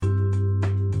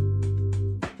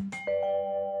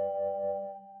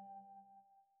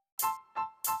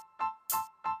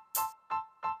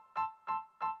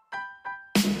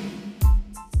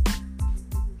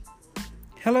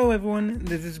Hello everyone,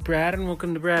 this is Brad and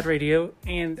welcome to Brad Radio.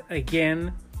 And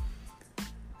again,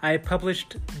 I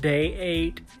published day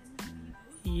 8.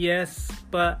 Yes,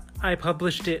 but I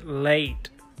published it late.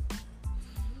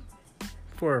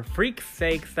 For freak's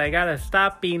sakes, I gotta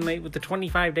stop being late with the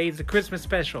 25 Days of Christmas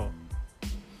special.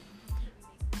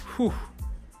 Whew.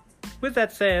 With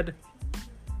that said,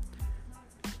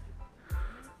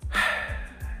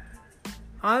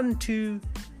 on to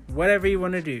whatever you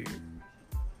want to do.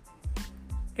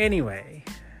 Anyway,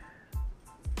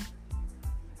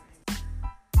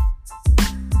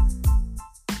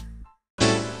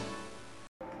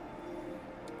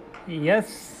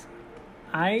 yes,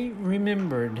 I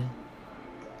remembered.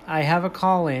 I have a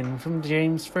call-in from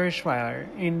James Ferschweiler,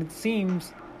 and it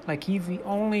seems like he's the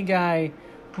only guy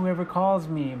who ever calls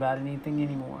me about anything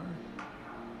anymore.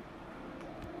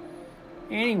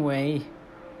 Anyway,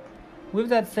 with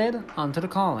that said, on to the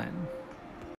call-in.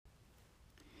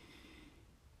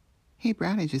 Hey,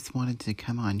 Brad, I just wanted to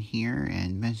come on here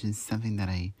and mention something that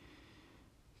I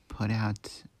put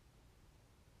out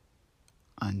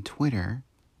on Twitter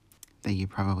that you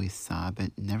probably saw,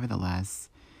 but nevertheless,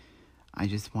 I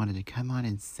just wanted to come on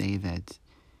and say that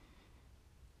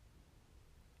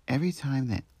every time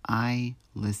that I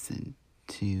listen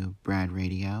to Brad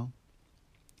Radio,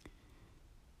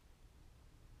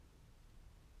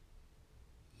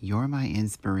 you're my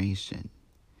inspiration.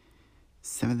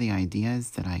 Some of the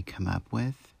ideas that I come up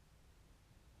with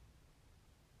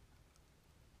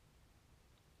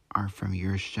are from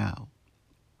your show.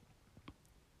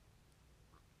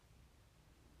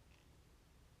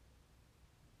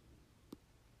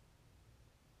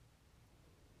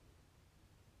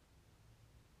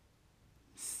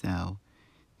 So,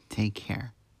 take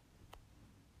care.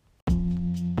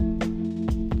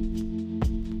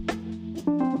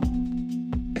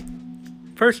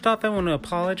 First off, I want to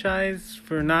apologize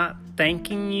for not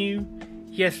thanking you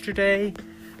yesterday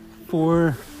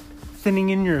for sending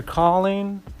in your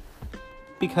calling,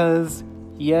 because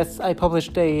yes, I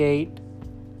published day 8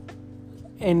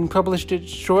 and published it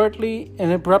shortly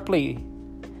and abruptly.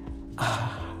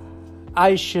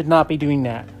 I should not be doing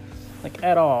that. Like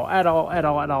at all.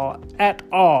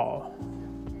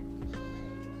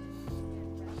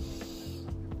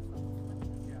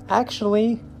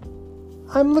 Actually,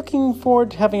 I'm looking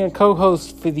forward to having a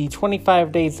co-host for the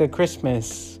 25 Days of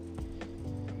Christmas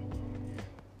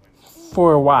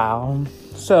for a while.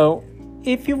 So,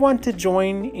 if you want to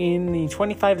join in the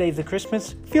 25 Days of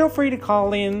Christmas, feel free to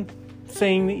call in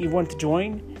saying that you want to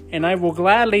join, and I will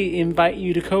gladly invite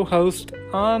you to co-host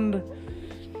on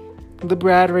the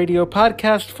Brad Radio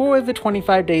podcast for the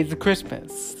 25 Days of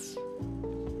Christmas.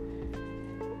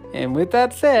 And with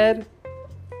that said,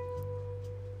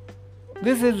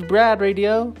 this is Brad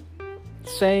Radio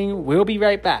saying we'll be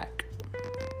right back.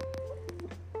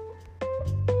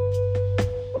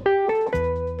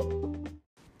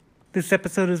 This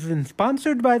episode has been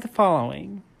sponsored by the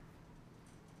following.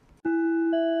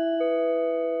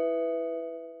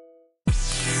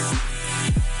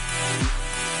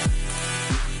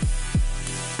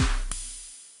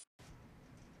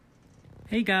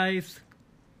 Hey guys.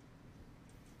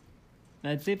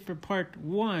 That's it for part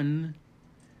 1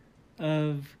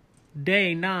 of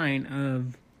day 9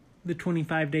 of the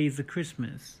 25 Days of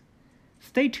Christmas.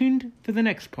 Stay tuned for the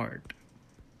next part,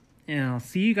 and I'll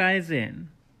see you guys in.